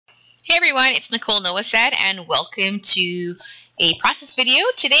Hey everyone, it's Nicole Nowasad and welcome to a process video.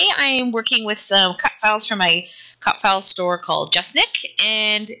 Today I am working with some cut files from my cut file store called JustNik,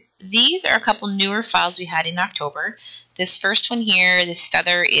 and these are a couple newer files we had in October. This first one here, this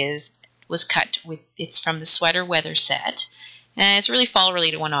feather was cut with, it's from the Sweater Weather set. And it's a really fall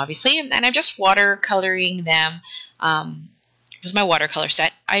related one obviously, and I'm just watercoloring them. It was my watercolor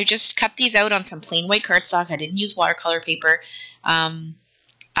set. I just cut these out on some plain white cardstock. I didn't use watercolor paper.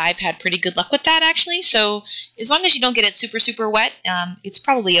 I've had pretty good luck with that actually, so as long as you don't get it super wet, it's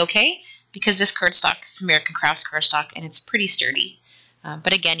probably okay, because this cardstock is American Crafts cardstock and it's pretty sturdy.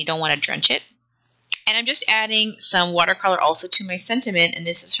 But again, you don't want to drench it. And I'm just adding some watercolor also to my sentiment, and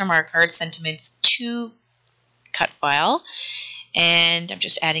this is from our Card Sentiments 2 cut file. And I'm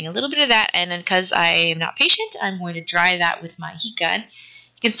just adding a little bit of that, and then because I am not patient, I'm going to dry that with my heat gun.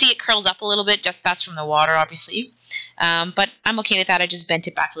 You can see it curls up a little bit, just that's from the water obviously. But I'm okay with that. I just bent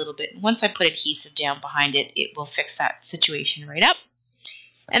it back a little bit. Once I put adhesive down behind it, it will fix that situation right up.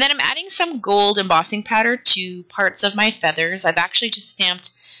 And then I'm adding some gold embossing powder to parts of my feathers. I've actually just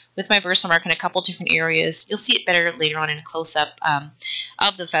stamped with my Versamark in a couple different areas. You'll see it better later on in a close-up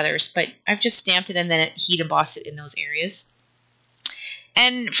of the feathers, but I've just stamped it and then heat embossed it in those areas.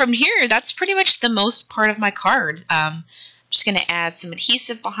 And from here, that's pretty much the most part of my card. I'm just going to add some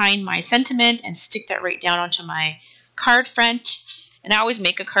adhesive behind my sentiment and stick that right down onto my card front. And I always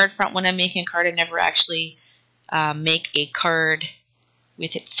make a card front when I'm making a card. I never actually make a card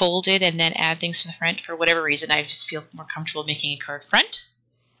with it folded and then add things to the front. For whatever reason, I just feel more comfortable making a card front.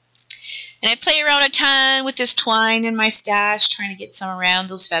 And I play around a ton with this twine in my stash, trying to get some around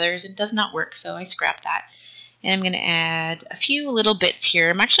those feathers. It does not work, so I scrap that. And I'm going to add a few little bits here.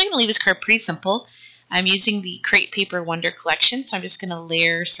 I'm actually going to leave this card pretty simple. I'm using the Crate Paper Wonder collection, so I'm just going to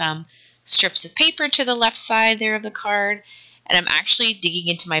layer some strips of paper to the left side there of the card. And I'm actually digging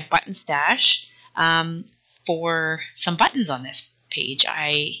into my button stash for some buttons on this page.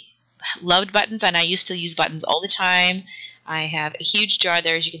 I loved buttons, and I used to use buttons all the time. I have a huge jar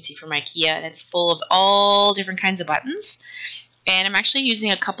there, as you can see, from IKEA, and it's full of all different kinds of buttons. And I'm actually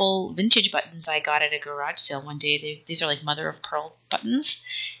using a couple vintage buttons I got at a garage sale one day. These are like mother of pearl buttons.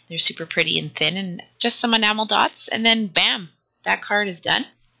 They're super pretty and thin, and just some enamel dots, and then bam, that card is done.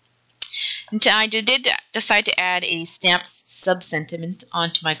 And I did decide to add a stamped sub-sentiment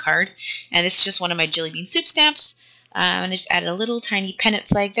onto my card, and this is just one of my Jelly Bean Soup stamps. And I just added a little tiny pennant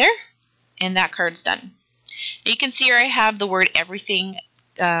flag there, and that card's done. Now you can see here I have the word everything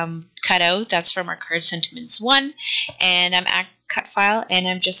cut out. That's from our Card Sentiments 1, and I'm at cut file, and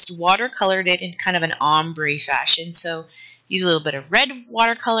I'm just watercolored it in kind of an ombre fashion. So use a little bit of red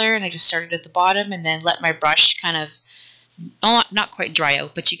watercolor, and I just started at the bottom and then let my brush kind of, not quite dry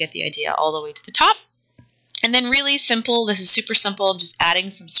out, but you get the idea, all the way to the top. And then really simple, this is super simple, I'm just adding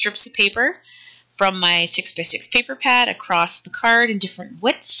some strips of paper from my 6x6 paper pad across the card in different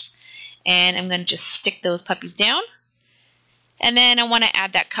widths, and I'm going to just stick those puppies down. And then I want to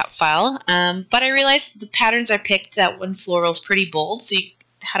add that cut file, but I realized the patterns I picked, that one floral is pretty bold, so you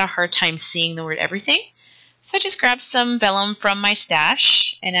had a hard time seeing the word everything. So I just grabbed some vellum from my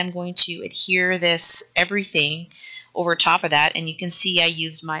stash, and I'm going to adhere this everything over top of that. And you can see I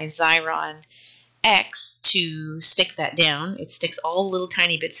used my Xyron X to stick that down. It sticks all little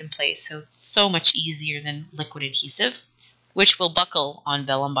tiny bits in place, so it's so much easier than liquid adhesive, which will buckle on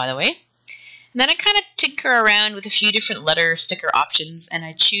vellum, by the way. And then I kind of tinker around with a few different letter sticker options, and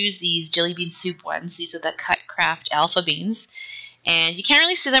I choose these Jelly Bean Soup ones. These are the Cut Craft Alpha Beans, and you can't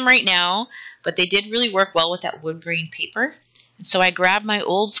really see them right now, but they did really work well with that wood grain paper. And so I grabbed my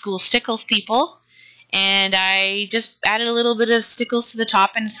old school Stickles people, and I just added a little bit of Stickles to the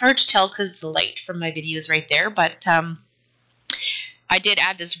top, and it's hard to tell because the light from my video is right there, but I did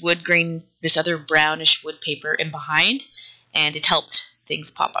add this wood grain, this other brownish wood paper in behind, and it helped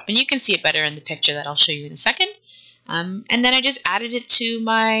things pop up. And you can see it better in the picture that I'll show you in a second. And then I just added it to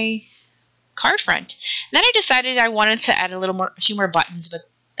my card front. And then I decided I wanted to add a few more buttons, but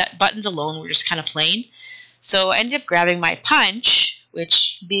that buttons alone were just kind of plain. So I ended up grabbing my punch,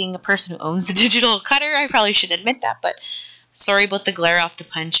 which, being a person who owns a digital cutter, I probably should admit that, but sorry about the glare off the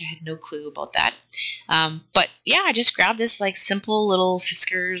punch. I had no clue about that. But yeah, I just grabbed this like simple little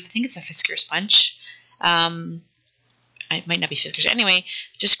Fiskars, I think it's a Fiskars punch. It might not be Fiskars. Anyway,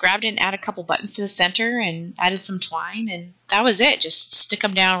 just grabbed it and added a couple buttons to the center and added some twine, and that was it. Just stick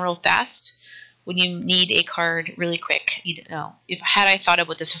them down real fast when you need a card really quick. You know, had I thought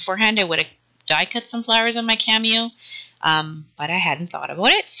about this beforehand, I would have die cut some flowers on my Cameo, but I hadn't thought about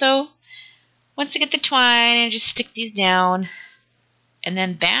it. So once I get the twine, I just stick these down, and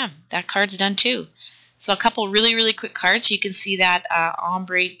then bam, that card's done too. So a couple really quick cards. You can see that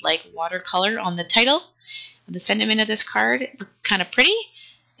ombre like watercolor on the title. The sentiment of this card, kind of pretty.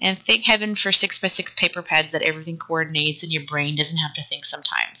 And thank heaven for 6x6 paper pads that everything coordinates and your brain doesn't have to think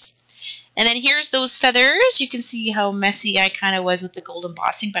sometimes. And then here's those feathers. You can see how messy I kind of was with the gold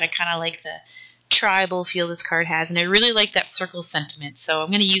embossing, but I kind of like the tribal feel this card has. And I really like that circle sentiment, so I'm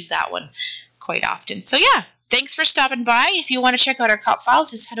going to use that one quite often. So yeah, thanks for stopping by. If you want to check out our cop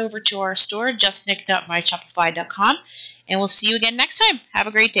files, just head over to our store, justnick.myshopify.com, and we'll see you again next time. Have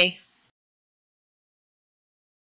a great day.